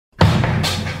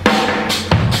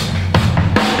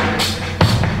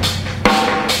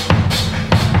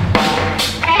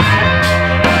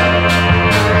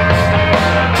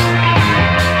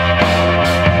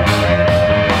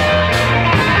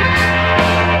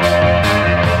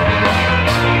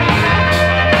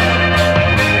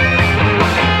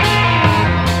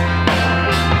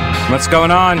What's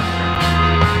going on?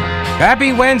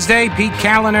 Happy Wednesday. Pete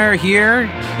Callender here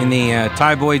in the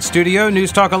Ty Boyd studio.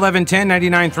 News Talk 1110,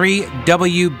 99.3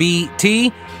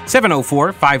 WBT,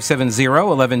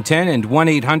 704-570-1110 and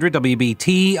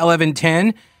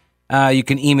 1-800-WBT-1110. You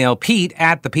can email Pete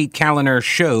at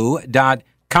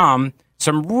thePeteCallenderShow.com.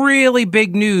 Some really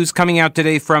big news coming out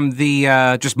today from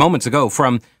the, just moments ago,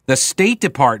 from the State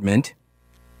Department.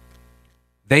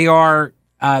 They are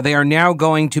now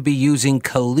going to be using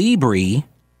Calibri,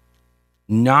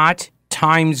 not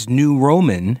Times New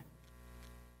Roman,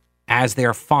 as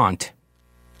their font.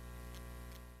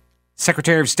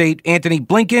 Secretary of State Antony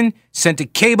Blinken sent a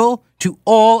cable to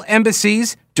all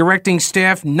embassies directing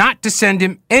staff not to send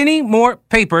him any more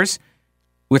papers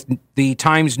with the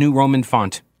Times New Roman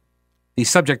font. The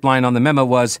subject line on the memo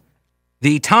was,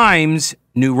 "The Times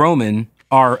New Roman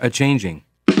are a-changing."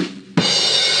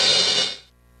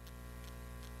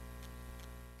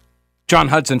 John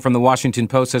Hudson from the Washington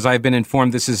Post says, "I've been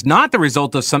informed this is not the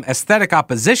result of some aesthetic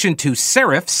opposition to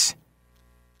serifs."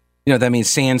 You know, that means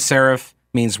sans serif,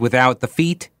 means without the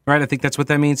feet, right? I think that's what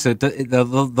that means. So the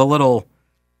little,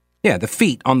 the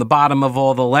feet on the bottom of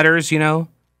all the letters, you know,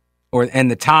 and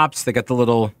the tops, they got the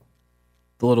little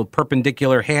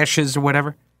perpendicular hashes or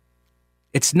whatever.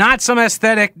 It's not some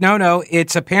aesthetic. No.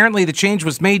 It's apparently the change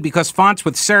was made because fonts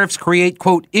with serifs create,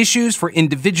 quote, issues for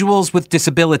individuals with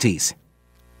disabilities.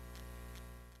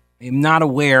 I'm not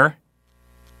aware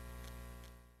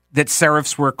that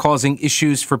serifs were causing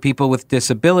issues for people with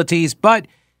disabilities, but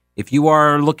if you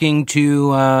are looking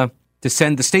to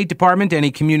send the State Department any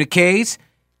communiques,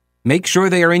 make sure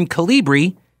they are in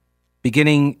Calibri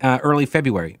beginning early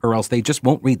February, or else they just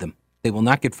won't read them. They will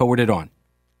not get forwarded on.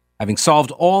 Having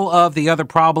solved all of the other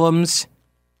problems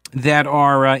that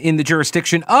are in the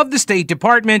jurisdiction of the State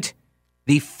Department,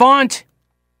 the font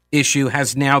issue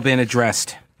has now been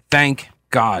addressed. Thank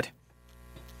God.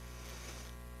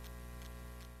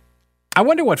 I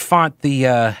wonder what font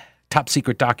the top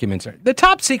secret documents are. The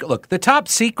top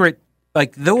secret,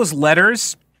 like those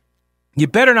letters, you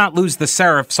better not lose the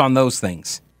serifs on those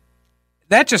things.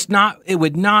 It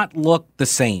would not look the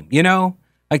same, you know?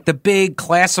 Like the big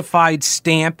classified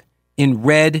stamp in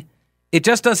red, it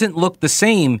just doesn't look the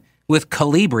same with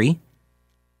Calibri,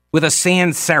 with a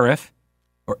sans serif,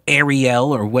 or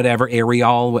Ariel, or whatever,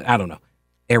 Ariel, I don't know.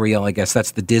 Ariel, I guess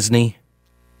that's the Disney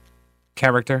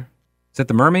character. Is that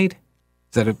the mermaid?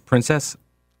 Is that a princess?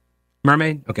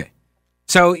 Mermaid? Okay.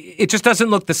 So it just doesn't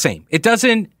look the same. It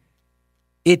doesn't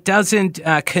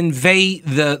convey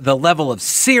the level of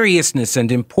seriousness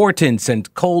and importance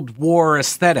and Cold War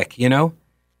aesthetic, you know?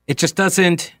 It just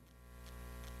doesn't...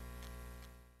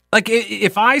 Like,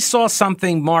 if I saw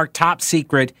something marked top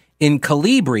secret in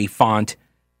Calibri font,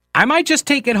 I might just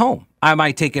take it home. I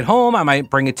might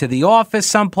bring it to the office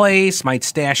someplace, might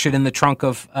stash it in the trunk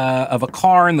of a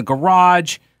car in the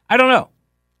garage. I don't know.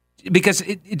 Because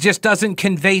it just doesn't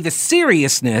convey the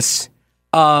seriousness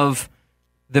of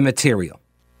the material.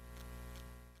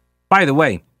 By the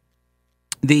way,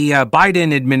 the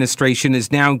Biden administration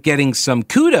is now getting some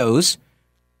kudos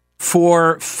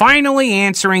for finally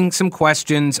answering some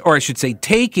questions, or I should say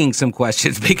taking some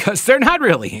questions, because they're not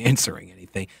really answering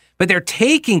anything, but they're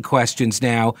taking questions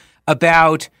now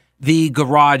about the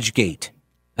garage gate,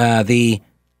 the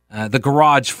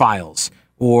garage files,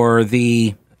 or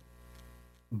the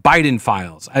Biden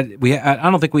files. I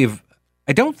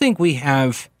don't think we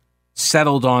have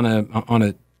settled on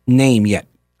a name yet,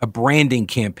 a branding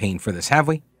campaign for this, have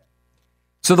we?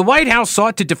 So the White House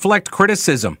sought to deflect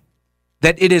criticism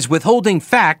that it is withholding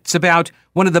facts about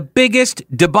one of the biggest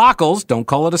debacles, don't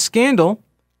call it a scandal,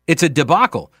 it's a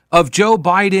debacle, of Joe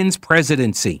Biden's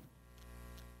presidency.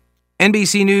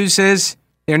 NBC News says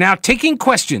they're now taking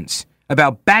questions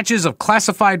about batches of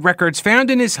classified records found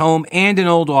in his home and an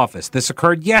old office. This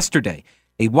occurred yesterday.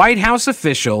 A White House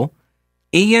official,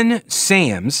 Ian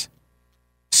Sams,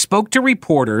 spoke to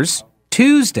reporters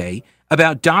Tuesday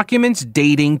about documents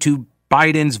dating to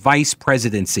Biden's vice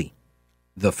presidency.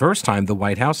 The first time the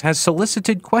White House has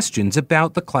solicited questions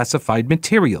about the classified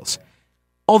materials.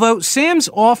 Although Sams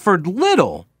offered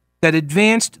little that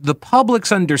advanced the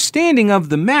public's understanding of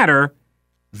the matter,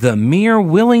 the mere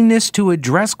willingness to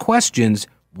address questions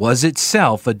was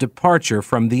itself a departure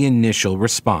from the initial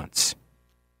response.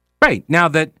 Right, now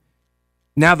that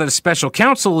a special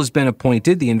counsel has been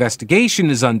appointed, the investigation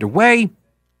is underway.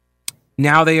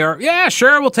 Now they are, yeah,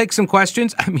 sure, we'll take some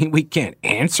questions. I mean, we can't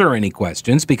answer any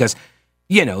questions because,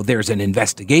 you know, there's an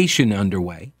investigation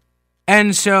underway.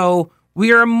 And so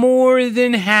we are more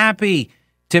than happy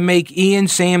to make Ian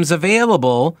Sams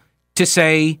available to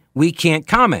say we can't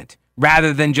comment,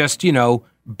 rather than just, you know,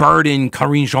 burden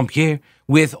Karine Jean-Pierre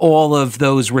with all of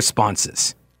those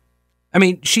responses. I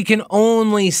mean, she can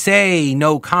only say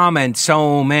no comment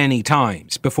so many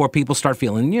times before people start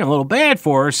feeling, a little bad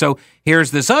for her. So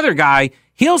here's this other guy.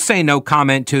 He'll say no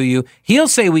comment to you. He'll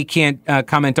say we can't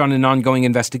comment on an ongoing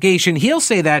investigation. He'll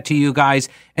say that to you guys.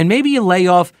 And maybe you lay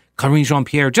off Karine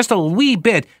Jean-Pierre just a wee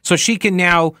bit so she can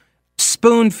now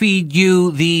spoon feed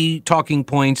you the talking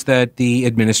points that the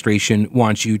administration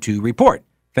wants you to report.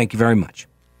 Thank you very much.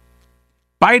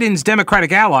 Biden's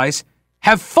Democratic allies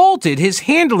have faulted his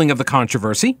handling of the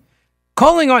controversy,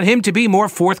 calling on him to be more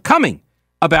forthcoming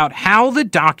about how the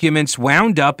documents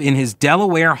wound up in his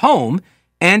Delaware home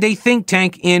and a think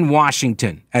tank in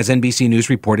Washington, as NBC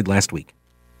News reported last week.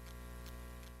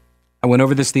 I went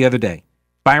over this the other day.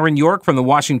 Byron York from the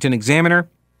Washington Examiner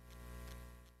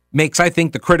makes, I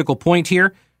think, the critical point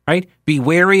here, right? Be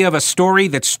wary of a story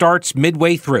that starts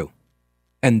midway through.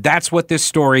 And that's what this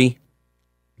story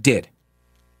did.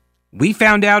 We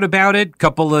found out about it a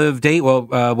couple of days,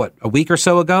 a week or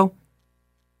so ago.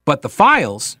 But the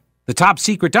files, the top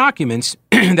secret documents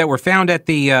that were found at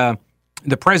the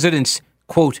president's,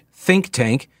 quote, think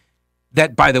tank,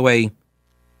 that, by the way,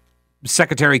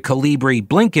 Secretary Calibri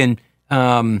Blinken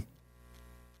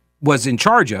was in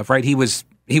charge of, right? He was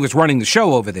running the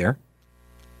show over there.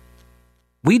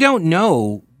 We don't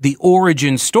know the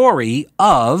origin story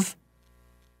of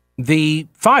the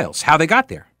files, how they got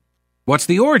there. What's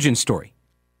the origin story?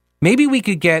 Maybe we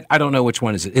could get, I don't know which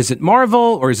one is it. Is it Marvel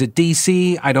or is it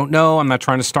DC? I don't know. I'm not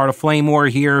trying to start a flame war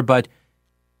here, but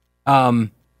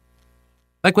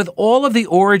like with all of the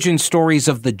origin stories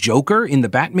of the Joker in the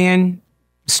Batman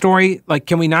story, like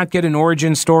can we not get an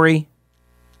origin story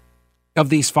of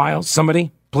these files?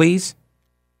 Somebody, please?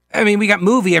 I mean, we got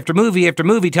movie after movie after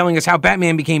movie telling us how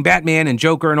Batman became Batman and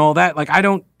Joker and all that. Like I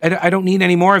don't need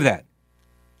any more of that.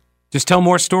 Just tell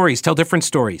more stories, tell different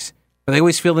stories. But they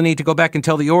always feel the need to go back and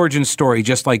tell the origin story,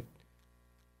 just like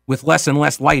with less and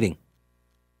less lighting.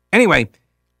 Anyway,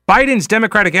 Biden's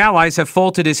Democratic allies have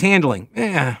faulted his handling.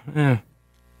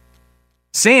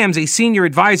 Sams, a senior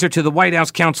advisor to the White House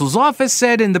counsel's office,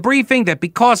 said in the briefing that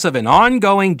because of an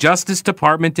ongoing Justice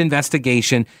Department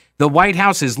investigation, the White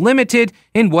House is limited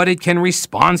in what it can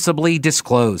responsibly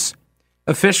disclose.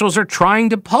 Officials are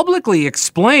trying to publicly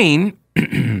explain...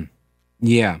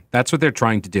 Yeah, that's what they're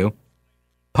trying to do.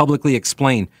 Publicly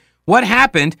explain what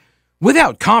happened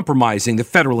without compromising the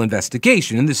federal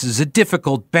investigation. And this is a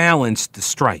difficult balance to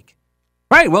strike.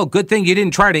 Right, well, good thing you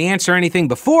didn't try to answer anything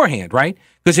beforehand, right?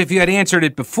 Because if you had answered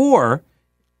it before,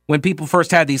 when people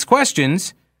first had these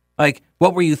questions, like,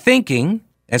 what were you thinking,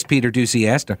 as Peter Doocy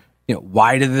asked, or,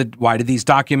 why did these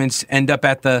documents end up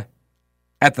at the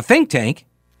think tank?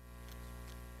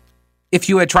 If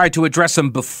you had tried to address them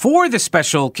before the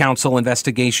special counsel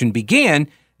investigation began,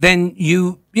 then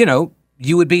you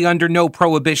would be under no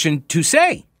prohibition to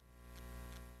say.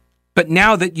 But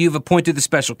now that you've appointed the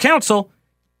special counsel,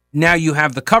 now you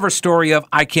have the cover story of,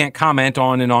 I can't comment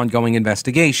on an ongoing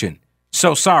investigation.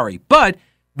 So sorry, but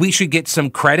we should get some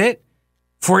credit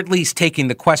for at least taking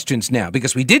the questions now,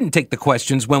 because we didn't take the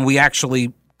questions when we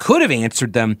actually could have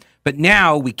answered them, but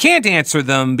now we can't answer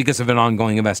them because of an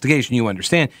ongoing investigation, you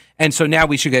understand? And so now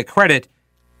we should get credit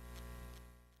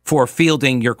for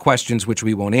fielding your questions, which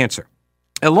we won't answer.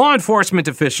 A law enforcement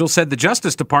official said the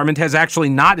Justice Department has actually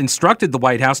not instructed the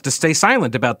White House to stay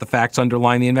silent about the facts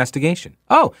underlying the investigation.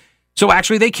 Oh, so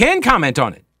actually they can comment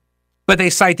on it, but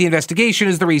they cite the investigation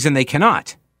as the reason they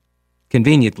cannot.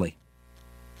 Conveniently.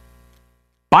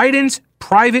 Biden's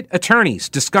private attorneys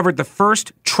discovered the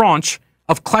first tranche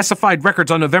of classified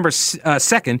records on November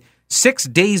 2nd, 6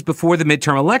 days before the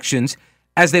midterm elections,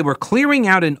 as they were clearing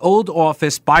out an old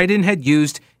office Biden had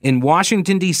used in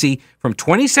Washington, D.C. from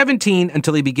 2017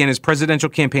 until he began his presidential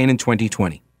campaign in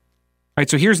 2020. All right,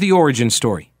 so here's the origin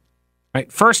story. All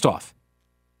right, first off,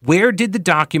 where did the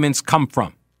documents come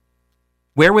from?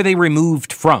 Where were they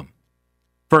removed from?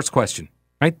 First question,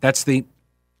 right? I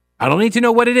don't need to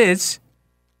know what it is,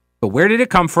 but where did it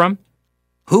come from?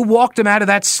 Who walked them out of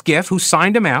that skiff? Who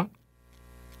signed them out?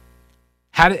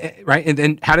 And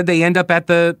then how did they end up at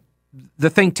the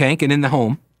think tank and in the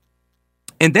home?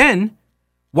 And then,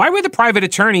 why were the private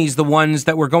attorneys the ones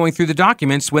that were going through the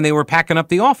documents when they were packing up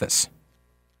the office?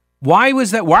 Why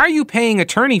was that? Why are you paying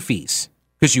attorney fees?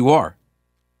 Because you are,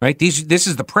 right? This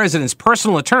is the president's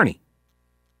personal attorney.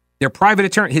 Their private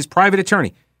attorney, his private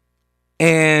attorney.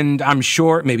 And I'm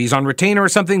sure maybe he's on retainer or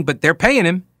something, but they're paying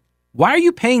him. Why are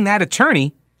you paying that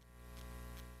attorney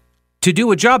to do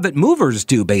a job that movers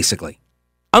do, basically?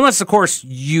 Unless, of course,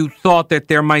 you thought that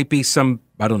there might be some,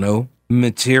 I don't know,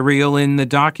 material in the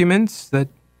documents that...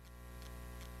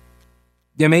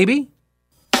 Yeah, maybe?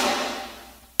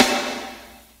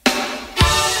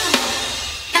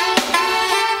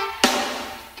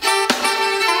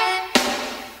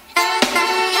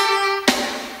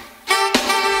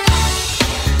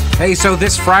 Hey, so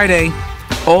this Friday,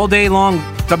 all day long,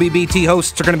 WBT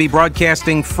hosts are going to be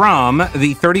broadcasting from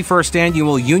the 31st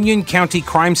Annual Union County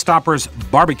Crime Stoppers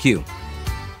Barbecue.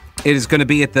 It is going to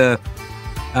be at the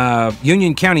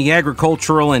Union County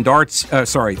Agricultural and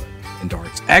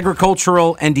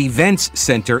Agricultural and Events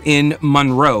Center in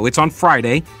Monroe. It's on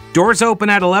Friday. Doors open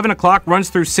at 11 o'clock,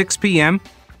 runs through 6 p.m.,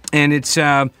 and it's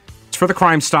for the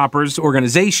Crime Stoppers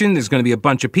organization. There's going to be a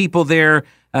bunch of people there,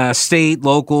 state,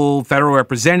 local, federal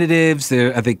representatives.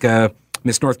 I think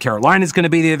Miss North Carolina is going to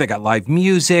be there. They got live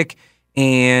music,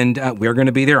 and we're going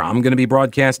to be there. I'm going to be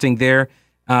broadcasting there.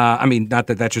 I mean, not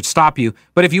that that should stop you,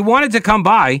 but if you wanted to come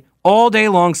by all day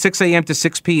long, 6 a.m. to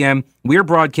 6 p.m., we're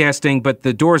broadcasting, but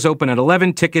the doors open at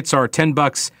 11. Tickets are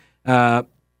 $10 a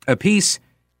piece,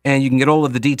 and you can get all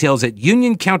of the details at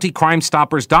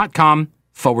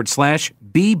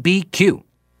unioncountycrimestoppers.com/BBQ.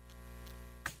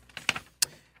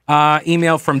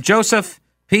 Email from Joseph.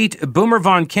 Pete, Boomer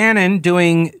Von Cannon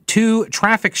doing 2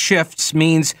 traffic shifts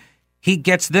means he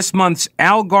gets this month's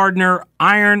Al Gardner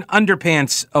Iron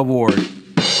Underpants Award.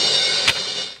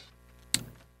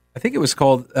 I think it was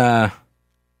called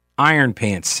Iron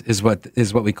Pants is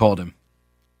what we called him.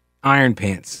 Iron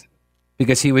Pants.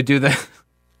 Because he would do the...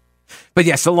 But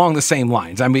yes, along the same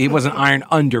lines. I mean, it wasn't Iron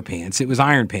Underpants. It was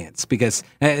Iron Pants because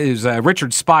it was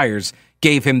Richard Spires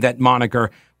gave him that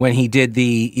moniker when he did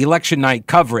the election night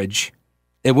coverage.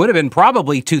 It would have been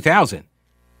probably 2000.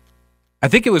 I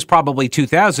think it was probably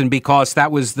 2000 because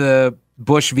that was the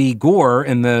Bush v. Gore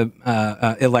in the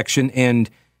election, and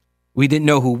we didn't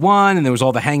know who won, and there was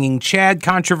all the hanging Chad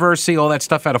controversy, all that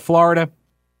stuff out of Florida.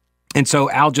 And so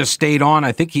Al just stayed on.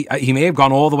 I think he may have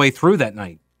gone all the way through that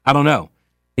night. I don't know.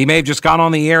 He may have just gone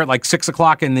on the air at like 6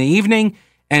 o'clock in the evening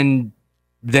and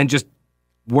then just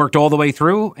worked all the way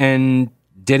through and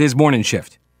did his morning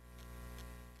shift.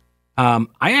 I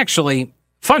actually,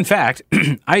 fun fact,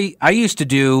 I used to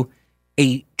do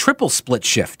a triple split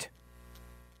shift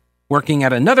working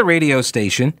at another radio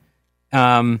station,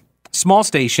 small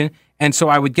station. And so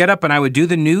I would get up and I would do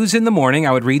the news in the morning.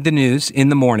 I would read the news in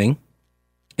the morning.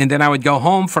 And then I would go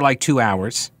home for like 2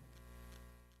 hours,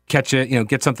 get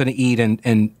something to eat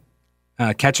and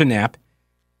catch a nap.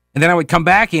 And then I would come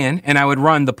back in and I would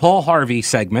run the Paul Harvey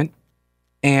segment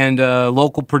and a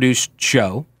local produced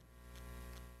show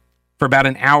for about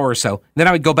an hour or so. Then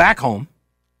I would go back home,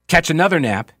 catch another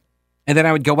nap, and then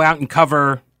I would go out and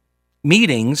cover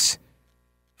meetings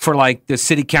for like the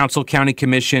city council, county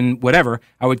commission, whatever.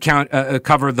 I would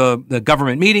cover the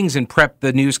government meetings and prep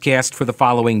the newscast for the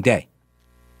following day.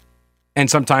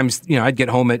 And sometimes, I'd get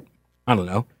home at,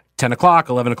 10 o'clock,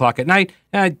 11 o'clock at night,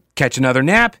 and I'd catch another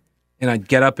nap, and I'd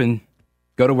get up and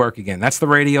go to work again. That's the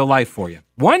radio life for you.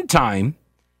 One time,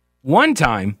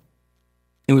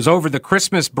 it was over the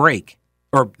Christmas break,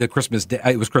 or the Christmas day.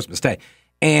 It was Christmas Day.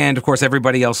 And, of course,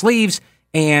 everybody else leaves,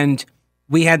 and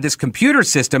we had this computer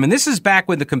system, and this is back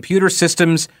when the computer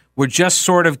systems were just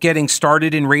sort of getting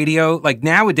started in radio. Like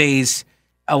nowadays,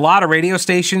 a lot of radio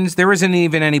stations, there isn't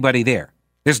even anybody there.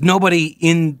 There's nobody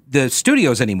in the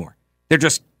studios anymore. They're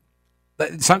just,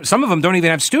 some of them don't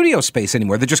even have studio space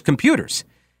anymore. They're just computers.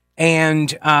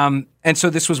 And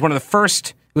so this was one of the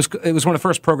first, it was one of the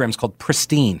first programs called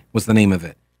Pristine was the name of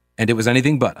it. And it was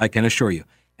anything but, I can assure you.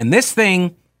 And this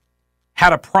thing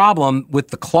had a problem with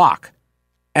the clock.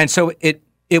 And so it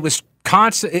was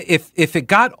constant. If it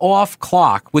got off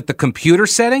clock with the computer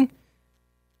setting,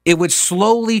 it would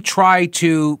slowly try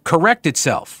to correct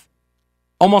itself,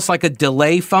 almost like a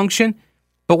delay function.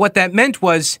 But what that meant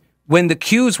was when the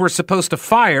cues were supposed to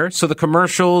fire, so the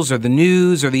commercials or the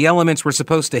news or the elements were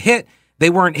supposed to hit, they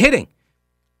weren't hitting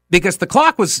because the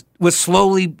clock was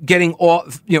slowly getting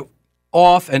off,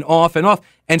 off and off and off.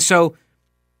 And so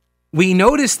we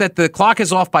noticed that the clock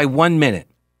is off by 1 minute.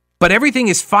 But everything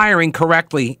is firing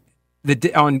correctly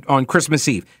on Christmas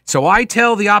Eve. So I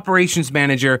tell the operations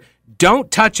manager,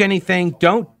 don't touch anything,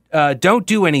 don't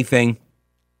do anything,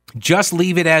 just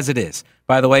leave it as it is.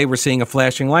 By the way, we're seeing a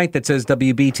flashing light that says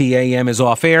WBTAM is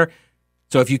off air.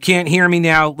 So if you can't hear me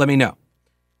now, let me know.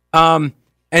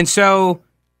 And so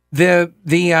the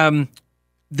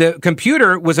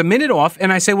computer was a minute off,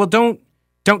 and I say, well, don't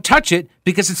touch it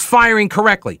because it's firing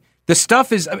correctly.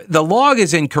 The log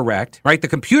is incorrect, right? The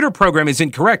computer program is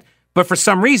incorrect, but for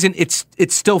some reason, it's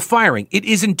still firing. It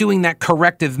isn't doing that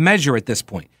corrective measure at this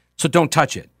point, so don't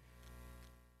touch it.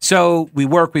 So we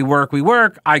work.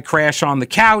 I crash on the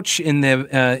couch in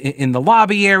the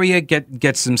lobby area,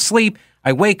 get some sleep.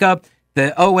 I wake up.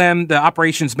 The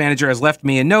operations manager, has left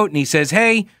me a note, and he says,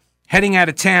 "Hey, heading out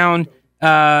of town.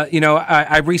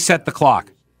 I reset the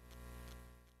clock."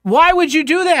 Why would you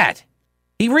do that?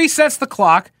 He resets the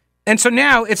clock. And so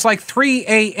now it's like 3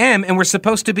 a.m. and we're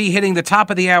supposed to be hitting the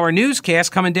top of the hour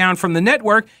newscast coming down from the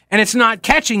network, and it's not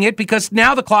catching it because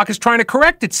now the clock is trying to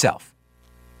correct itself.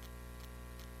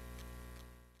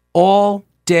 All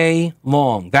day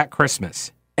long that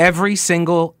Christmas, every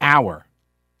single hour,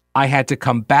 I had to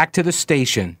come back to the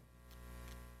station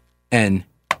and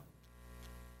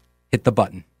hit the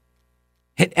button,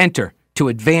 hit enter to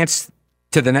advance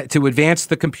to advance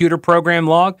the computer program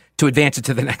log, to advance it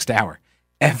to the next hour.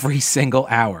 Every single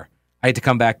hour, I had to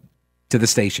come back to the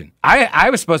station. I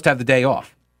was supposed to have the day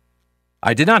off.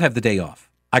 I did not have the day off.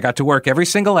 I got to work every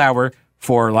single hour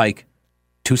for like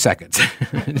 2 seconds.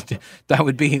 That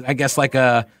would be, I guess,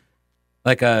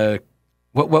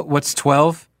 what's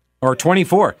 12 or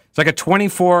 24? It's like a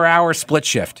 24-hour split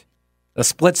shift. A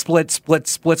split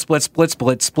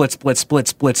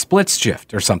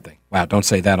shift or something. Wow, don't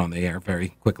say that on the air very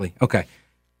quickly. Okay.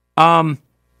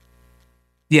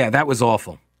 Yeah, that was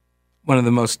awful.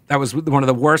 That was one of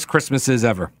the worst Christmases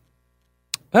ever.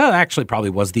 Well, actually probably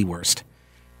was the worst.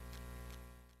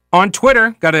 On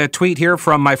Twitter, got a tweet here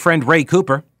from my friend Ray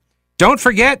Cooper. Don't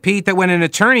forget, Pete, that when an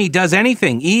attorney does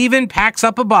anything, even packs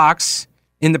up a box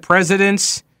in the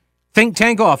president's think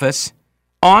tank office,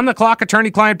 on the clock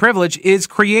attorney-client privilege is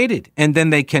created, and then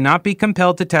they cannot be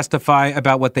compelled to testify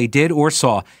about what they did or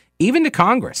saw, even to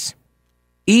Congress.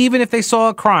 Even if they saw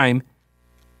a crime,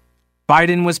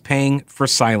 Biden was paying for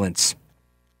silence.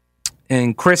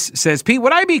 And Chris says, Pete,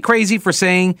 would I be crazy for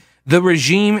saying the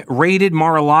regime raided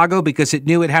Mar-a-Lago because it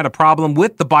knew it had a problem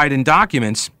with the Biden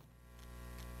documents?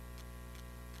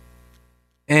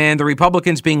 And the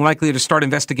Republicans being likely to start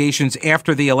investigations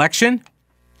after the election?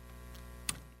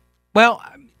 Well,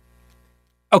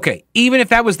 okay, even if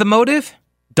that was the motive,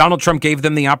 Donald Trump gave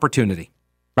them the opportunity,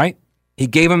 right? He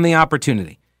gave them the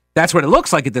opportunity. That's what it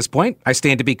looks like at this point. I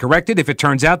stand to be corrected if it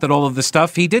turns out that all of the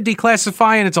stuff he did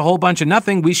declassify and it's a whole bunch of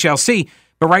nothing. We shall see.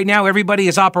 But right now, everybody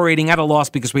is operating at a loss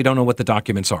because we don't know what the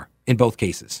documents are in both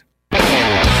cases.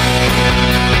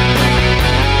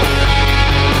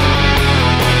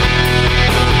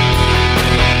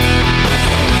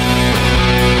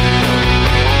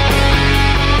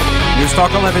 News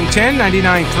Talk 1110,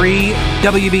 99.3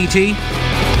 WBT.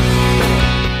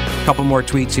 A couple more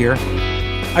tweets here.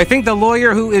 I think the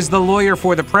lawyer who is the lawyer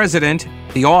for the president,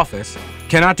 the office,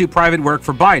 cannot do private work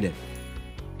for Biden.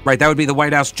 Right, that would be the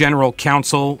White House General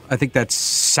Counsel. I think that's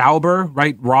Sauber,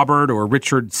 right? Robert or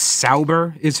Richard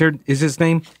Sauber is his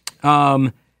name.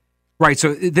 Right,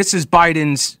 so this is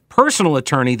Biden's personal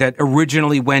attorney that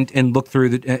originally went and looked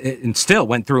through and still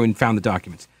went through and found the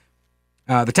documents.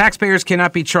 The taxpayers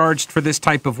cannot be charged for this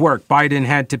type of work. Biden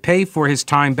had to pay for his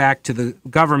time back to the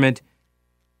government.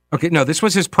 Okay, no, this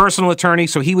was his personal attorney,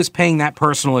 so he was paying that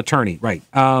personal attorney, right.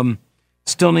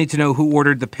 Still need to know who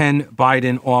ordered the Penn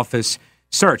Biden office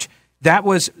search.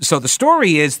 So the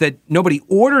story is that nobody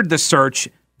ordered the search,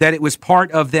 that it was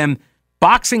part of them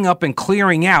boxing up and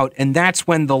clearing out, and that's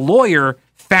when the lawyer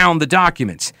found the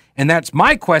documents. And that's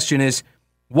my question is,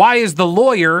 why is the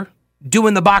lawyer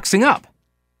doing the boxing up?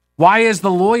 Why is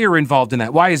the lawyer involved in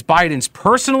that? Why is Biden's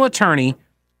personal attorney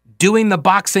doing the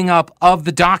boxing up of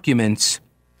the documents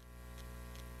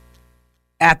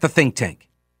at the think tank?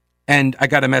 And I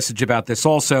got a message about this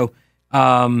also.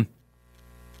 Wait,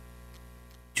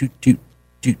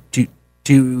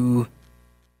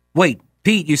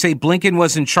 Pete, you say Blinken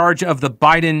was in charge of the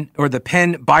Biden or the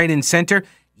Penn Biden Center?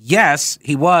 Yes,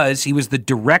 he was. He was the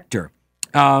director.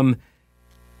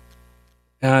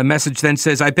 Message then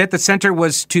says, I bet the center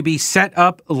was to be set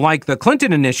up like the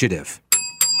Clinton initiative.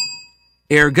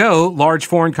 Ergo, large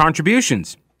foreign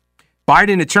contributions.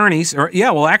 Biden attorneys,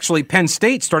 actually Penn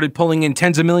State started pulling in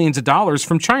tens of millions of dollars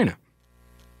from China,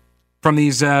 from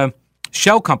these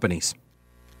shell companies.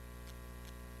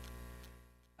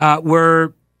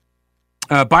 Biden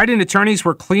attorneys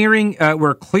were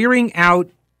clearing out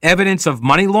evidence of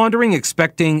money laundering,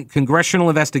 expecting congressional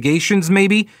investigations,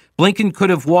 maybe. Blinken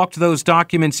could have walked those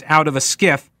documents out of a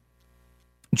skiff.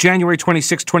 January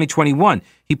 26, 2021.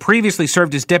 He previously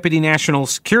served as Deputy National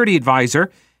Security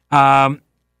Advisor under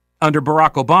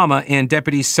Barack Obama and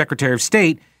Deputy Secretary of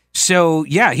State. So,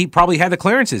 yeah, he probably had the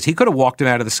clearances. He could have walked him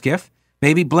out of the skiff.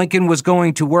 Maybe Blinken was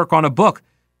going to work on a book.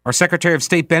 Our Secretary of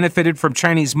State benefited from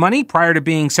Chinese money prior to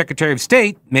being Secretary of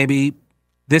State. Maybe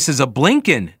this is a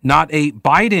Blinken, not a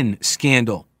Biden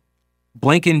scandal.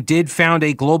 Blinken did found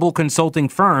a global consulting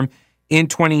firm in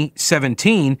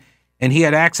 2017, and he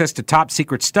had access to top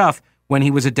secret stuff when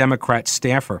he was a Democrat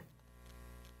staffer.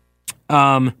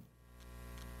 The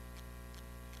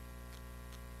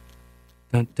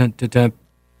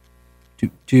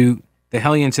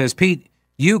Hellion says, Pete,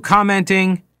 you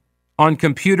commenting on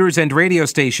computers and radio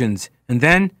stations. And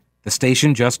then the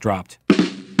station just dropped.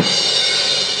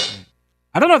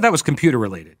 I don't know if that was computer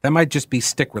related. That might just be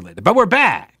stick related. But we're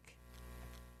back.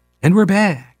 And we're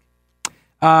back.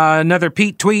 Another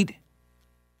Pete tweet.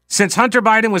 Since Hunter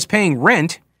Biden was paying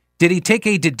rent, did he take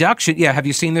a deduction? Yeah, have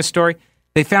you seen this story?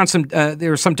 They found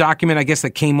there was some document, I guess,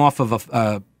 that came off of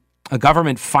a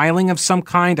government filing of some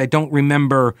kind. I don't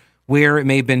remember where. It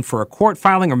may have been for a court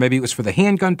filing, or maybe it was for the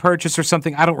handgun purchase or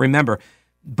something. I don't remember.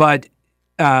 But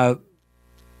when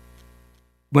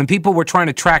people were trying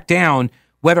to track down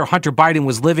whether Hunter Biden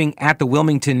was living at the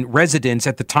Wilmington residence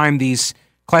at the time these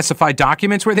classified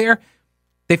documents were there,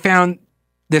 they found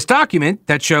this document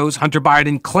that shows Hunter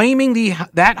Biden claiming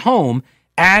that home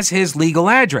as his legal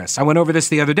address. I went over this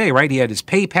the other day, right? He had his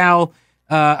PayPal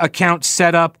account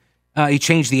set up. He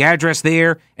changed the address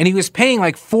there, and he was paying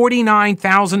like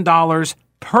 $49,000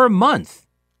 per month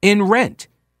in rent.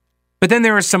 But then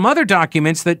there are some other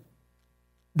documents that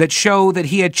show that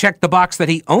he had checked the box that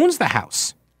he owns the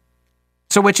house.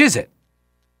 So which is it?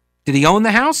 Did he own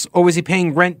the house, or was he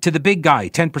paying rent to the big guy,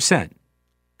 10%?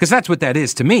 Because that's what that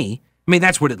is to me. I mean,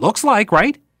 that's what it looks like,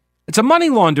 right? It's a money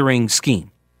laundering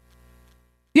scheme.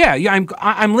 Yeah,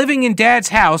 I'm living in Dad's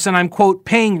house, and I'm, quote,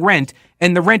 paying rent,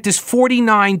 and the rent is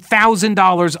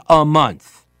 $49,000 a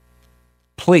month.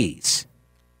 Please,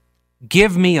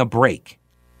 give me a break.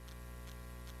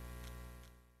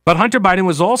 But Hunter Biden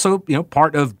was also,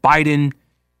 part of Biden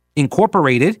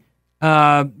Incorporated,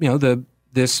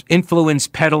 this influence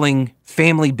peddling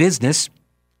family business.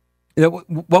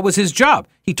 What was his job?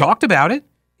 He talked about it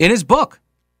in his book.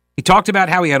 He talked about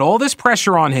how he had all this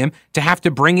pressure on him to have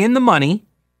to bring in the money,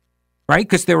 right?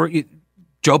 Because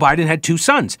Joe Biden had two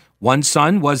sons. One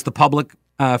son was the public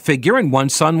figure, and one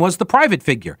son was the private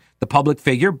figure. The public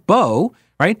figure, Beau,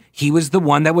 right? He was the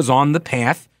one that was on the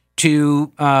path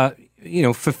to,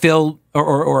 fulfill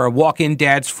or walk in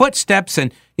Dad's footsteps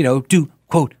and, do,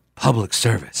 quote, public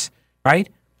service, right?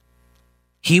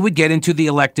 He would get into the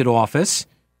elected office,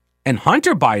 and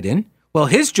Hunter Biden, well,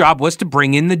 his job was to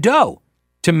bring in the dough,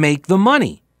 to make the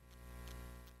money,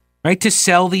 right? To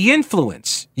sell the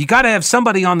influence. You got to have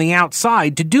somebody on the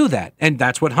outside to do that, and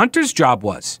that's what Hunter's job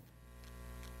was.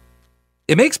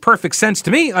 It makes perfect sense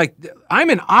to me. Like, I'm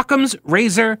an Occam's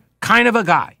razor kind of a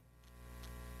guy.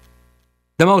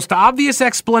 The most obvious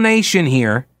explanation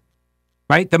here,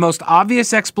 right? The most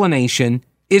obvious explanation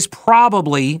is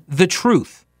probably the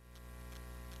truth.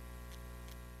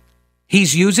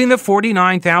 He's using the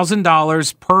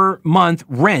 $49,000 per month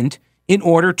rent in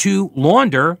order to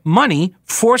launder money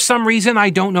for some reason. I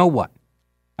don't know what.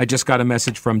 I just got a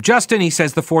message from Justin. He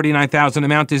says the $49,000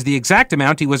 amount is the exact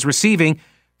amount he was receiving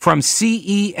from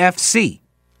CEFC.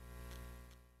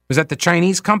 Was that the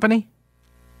Chinese company?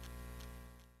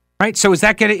 Right? So is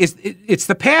that it's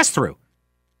the pass-through.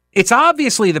 It's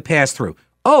obviously the pass-through.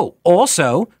 Oh,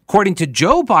 also, according to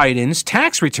Joe Biden's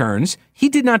tax returns, he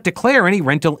did not declare any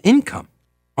rental income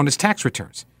on his tax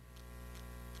returns.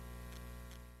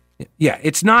 Yeah,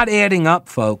 it's not adding up,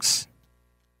 folks.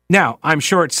 Now, I'm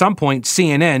sure at some point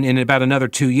CNN in about another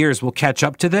 2 years will catch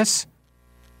up to this.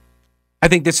 I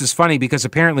think this is funny because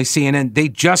apparently CNN, they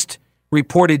just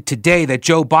reported today that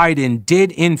Joe Biden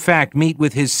did in fact meet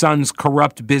with his son's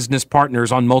corrupt business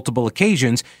partners on multiple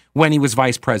occasions when he was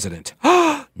vice president.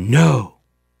 No.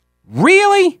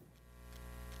 Really? Of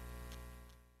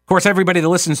course, everybody that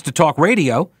listens to talk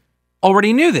radio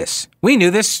already knew this. We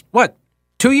knew this,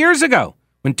 2 years ago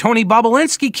when Tony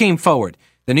Bobulinski came forward.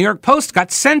 The New York Post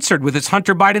got censored with its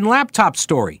Hunter Biden laptop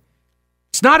story.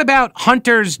 It's not about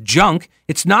Hunter's junk.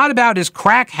 It's not about his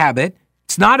crack habit.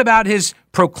 It's not about his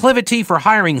proclivity for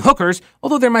hiring hookers,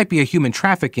 although there might be a human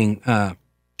trafficking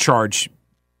charge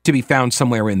to be found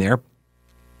somewhere in there.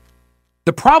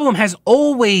 The problem has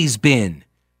always been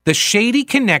the shady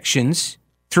connections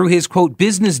through his, quote,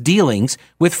 business dealings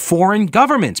with foreign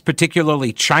governments,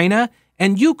 particularly China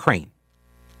and Ukraine.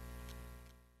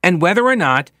 And whether or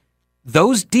not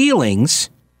those dealings,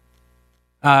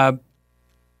 whether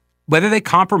they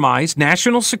compromise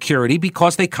national security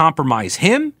because they compromise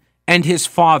him and his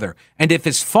father. And if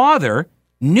his father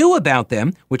knew about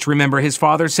them, which remember his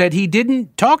father said he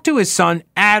didn't talk to his son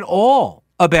at all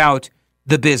about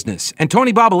the business. And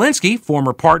Tony Bobulinski,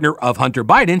 former partner of Hunter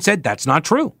Biden, said that's not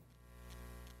true.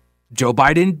 Joe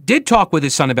Biden did talk with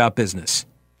his son about business.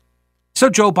 So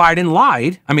Joe Biden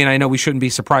lied. I mean, I know we shouldn't be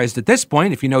surprised at this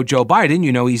point. If you know Joe Biden,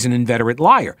 you know he's an inveterate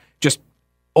liar, just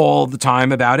all the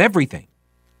time about everything.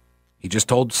 He just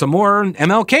told some more on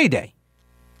MLK Day.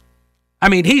 I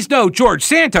mean, he's no George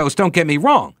Santos, don't get me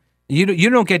wrong. You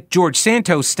don't get George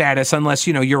Santos status unless,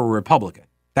 you're a Republican.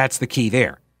 That's the key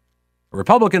there. A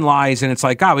Republican lies, and it's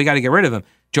like, we got to get rid of him.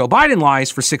 Joe Biden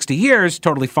lies for 60 years,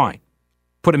 totally fine.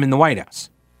 Put him in the White House.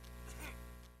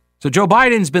 So Joe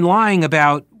Biden's been lying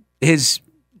about his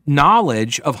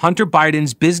knowledge of Hunter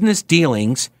Biden's business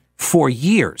dealings for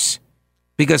years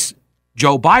because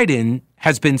Joe Biden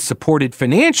has been supported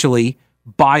financially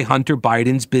by Hunter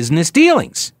Biden's business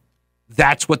dealings.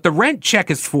 That's what the rent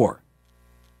check is for.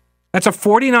 That's a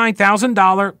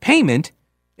 $49,000 payment.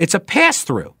 It's a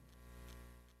pass-through.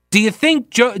 Do you think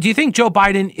Joe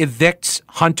Biden evicts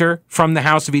Hunter from the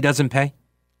house if he doesn't pay?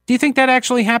 Do you think that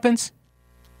actually happens?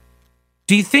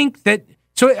 Do you think that?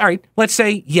 So, all right, let's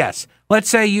say yes. Let's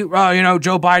say Joe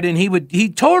Biden, he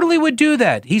totally would do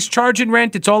that. He's charging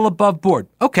rent. It's all above board.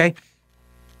 Okay.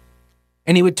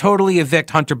 And he would totally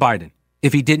evict Hunter Biden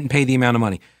if he didn't pay the amount of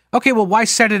money. Okay, well, why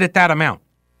set it at that amount?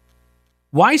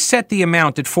 Why set the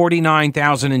amount at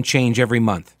 $49,000 and change every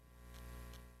month?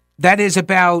 That is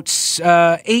about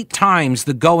 8 times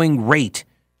the going rate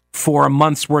for a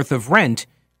month's worth of rent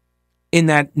in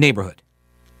that neighborhood.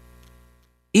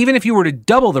 Even if you were to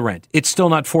double the rent, it's still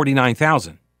not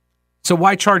 $49,000. So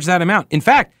why charge that amount? In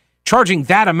fact, charging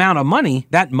that amount of money,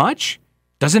 that much,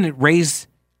 doesn't it raise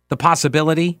the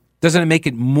possibility? Doesn't it make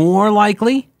it more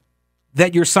likely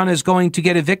that your son is going to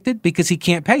get evicted because he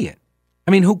can't pay it?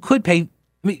 I mean, who could pay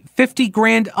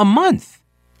 $50,000 a month?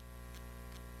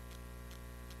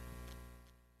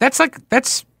 Let's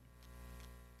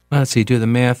see, do the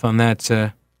math on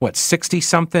that. 60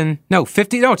 something? No,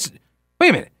 50. No, wait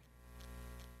a minute.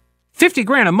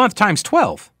 $50,000 a month times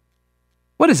 12.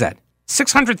 What is that?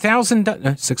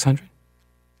 600,000? 600?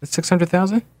 That's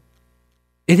 600,000?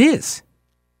 It is.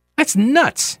 That's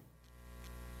nuts.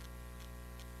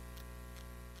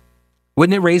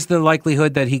 Wouldn't it raise the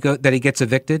likelihood that he gets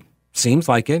evicted? Seems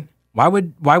like it. Why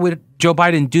would Joe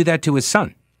Biden do that to his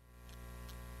son?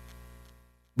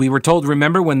 We were told,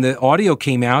 remember when the audio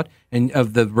came out and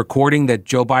of the recording that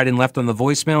Joe Biden left on the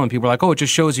voicemail, and people were like, it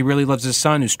just shows he really loves his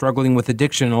son who's struggling with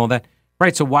addiction and all that.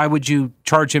 Right, so why would you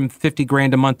charge him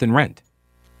 $50,000 a month in rent?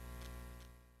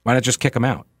 Why not just kick him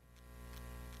out?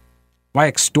 Why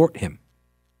extort him?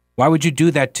 Why would you do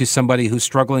that to somebody who's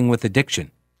struggling with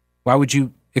addiction? Why would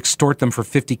you extort them for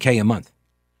 $50,000 a month?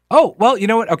 Oh, well, you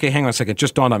know what? Okay, hang on a second.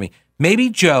 Just dawned on me. Maybe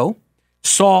Joe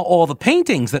saw all the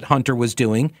paintings that Hunter was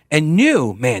doing and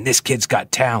knew, man, this kid's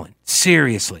got talent.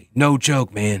 Seriously, no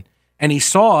joke, man. And he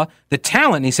saw the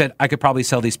talent and he said, I could probably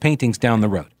sell these paintings down the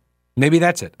road. Maybe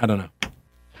that's it. I don't know.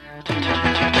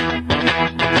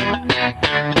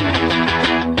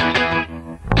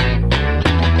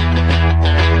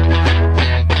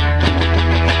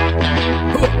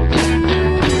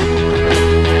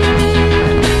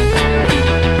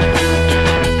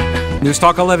 News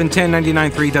Talk 1110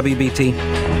 99.3 WBT.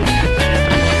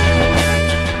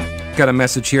 Got a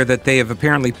message here that they have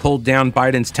apparently pulled down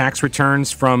Biden's tax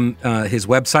returns from his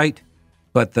website,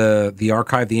 but the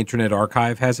archive, the Internet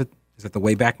Archive, has it. Is it the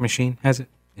Wayback Machine has it?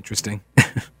 Interesting.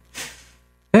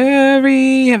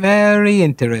 Very, very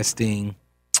interesting.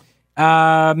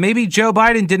 Maybe Joe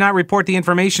Biden did not report the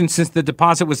information since the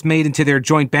deposit was made into their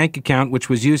joint bank account, which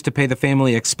was used to pay the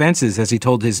family expenses, as he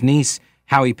told his niece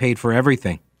how he paid for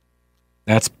everything.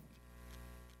 That's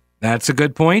a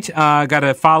good point. Got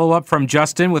a follow-up from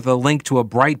Justin with a link to a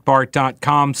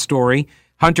Breitbart.com story.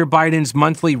 Hunter Biden's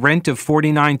monthly rent of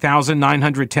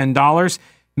 $49,910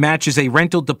 matches a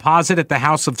rental deposit at the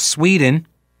House of Sweden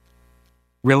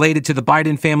related to the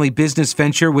Biden family business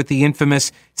venture with the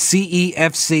infamous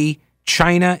CEFC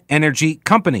China Energy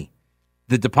Company.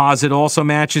 The deposit also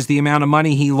matches the amount of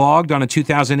money he logged on a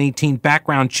 2018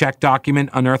 background check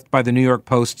document unearthed by the New York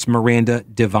Post's Miranda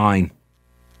Devine.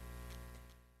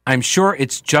 I'm sure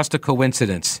it's just a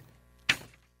coincidence,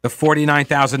 the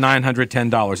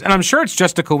 $49,910. And I'm sure it's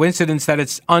just a coincidence that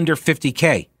it's under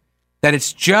 $50,000, that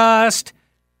it's just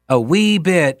a wee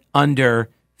bit under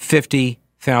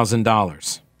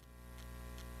 $50,000.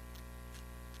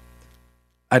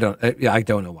 I don't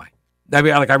know why. I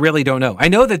mean, I really don't know. I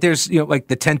know that there's, the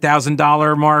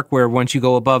 $10,000 mark where once you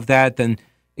go above that, then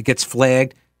it gets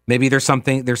flagged. Maybe there's some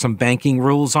banking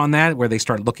rules on that where they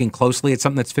start looking closely at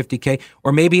something that's $50,000,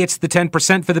 or maybe it's the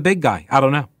 10% for the big guy. I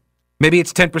don't know. Maybe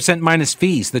it's 10% minus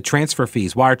fees, the transfer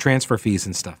fees, wire transfer fees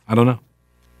and stuff. I don't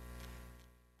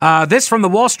know. This from the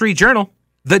Wall Street Journal.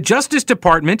 The Justice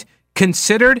Department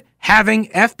considered having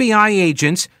FBI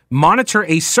agents monitor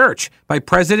a search by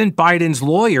President Biden's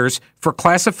lawyers for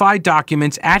classified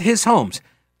documents at his homes,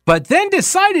 but then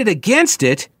decided against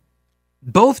it,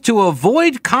 both to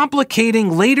avoid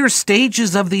complicating later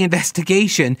stages of the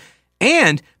investigation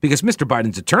and because Mr.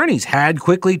 Biden's attorneys had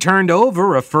quickly turned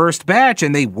over a first batch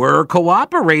and they were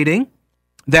cooperating.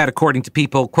 That, according to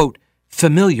people, quote,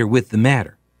 familiar with the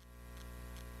matter.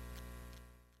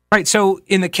 Right, so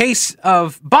in the case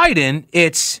of Biden,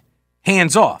 it's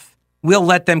hands off. We'll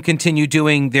let them continue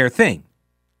doing their thing.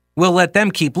 We'll let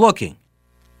them keep looking.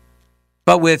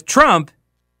 But with Trump,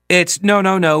 it's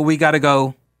no, we got to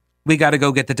go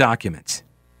get the documents.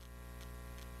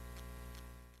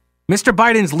 Mr.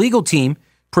 Biden's legal team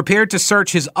prepared to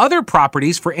search his other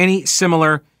properties for any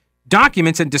similar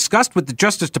documents and discussed with the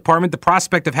Justice Department the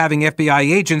prospect of having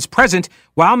FBI agents present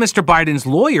while Mr. Biden's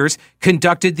lawyers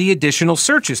conducted the additional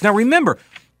searches. Now, remember,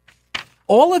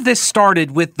 all of this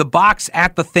started with the box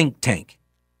at the think tank,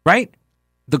 right?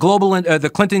 The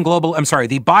Biden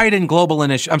Global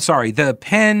Initiative, the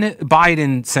Penn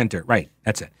Biden Center, right?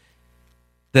 That's it.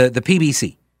 The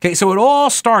PBC. Okay, so it all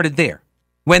started there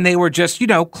when they were just,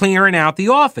 clearing out the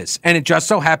office. And it just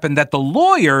so happened that the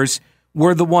lawyers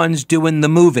were the ones doing the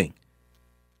moving.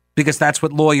 Because that's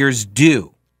what lawyers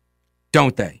do,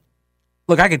 don't they?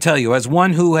 Look, I can tell you, as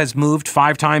one who has moved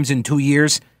 5 times in 2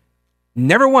 years,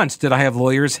 never once did I have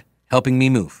lawyers helping me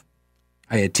move.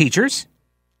 I had teachers,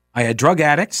 I had drug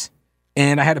addicts,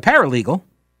 and I had a paralegal,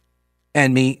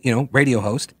 and me, radio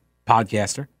host,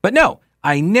 podcaster. But no,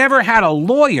 I never had a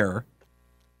lawyer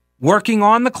working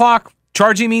on the clock,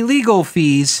 charging me legal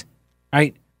fees,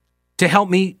 right, to help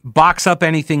me box up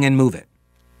anything and move it.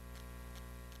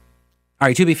 All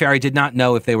right, to be fair, I did not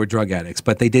know if they were drug addicts,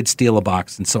 but they did steal a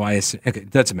box, and so I assume, okay,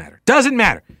 doesn't matter. Doesn't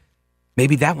matter.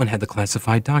 Maybe that one had the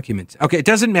classified documents. Okay, it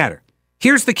doesn't matter.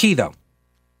 Here's the key, though.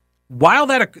 While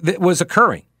that was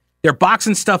occurring, they're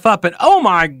boxing stuff up, and oh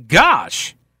my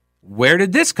gosh, where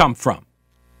did this come from?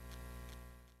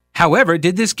 However,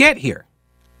 did this get here?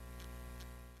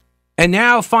 And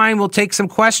now, fine, we'll take some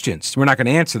questions. We're not going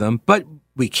to answer them, but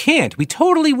we can't. We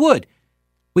totally would.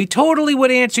 We totally would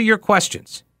answer your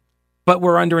questions. But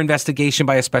we're under investigation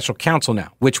by a special counsel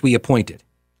now, which we appointed.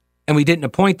 And we didn't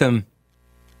appoint them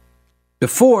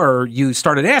before you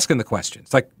started asking the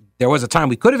questions. Like, there was a time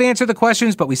we could have answered the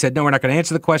questions, but we said, no, we're not going to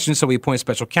answer the questions, so we appoint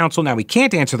special counsel. Now we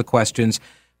can't answer the questions.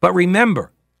 But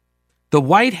remember, the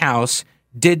White House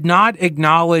did not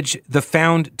acknowledge the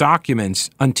found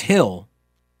documents until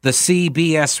the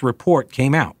CBS report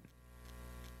came out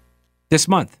this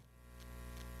month.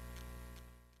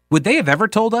 Would they have ever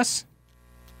told us?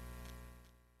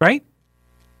 Right?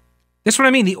 That's what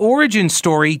I mean. The origin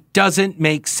story doesn't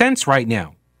make sense right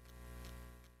now.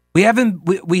 We haven't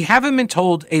been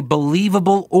told a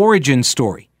believable origin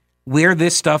story, where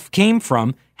this stuff came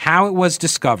from, how it was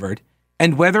discovered,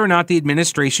 and whether or not the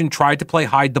administration tried to play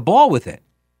hide the ball with it.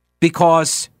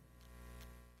 Because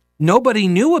nobody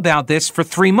knew about this for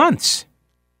 3 months.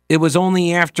 It was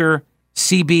only after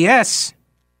CBS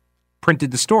printed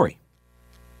the story.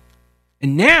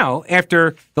 And now,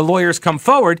 after the lawyers come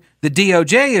forward, the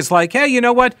DOJ is like, hey, you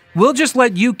know what? We'll just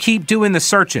let you keep doing the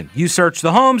searching. You search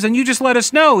the homes and you just let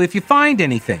us know if you find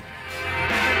anything.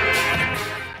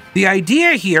 The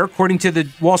idea here, according to the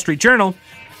Wall Street Journal,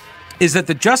 is that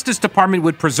the Justice Department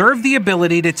would preserve the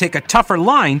ability to take a tougher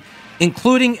line,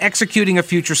 including executing a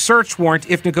future search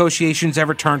warrant if negotiations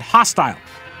ever turned hostile.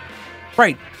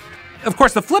 Right. Of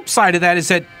course, the flip side of that is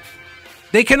that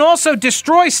they can also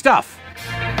destroy stuff.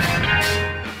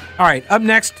 All right, up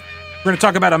next, we're going to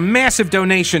talk about a massive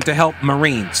donation to help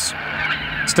Marines.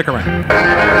 Stick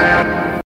around.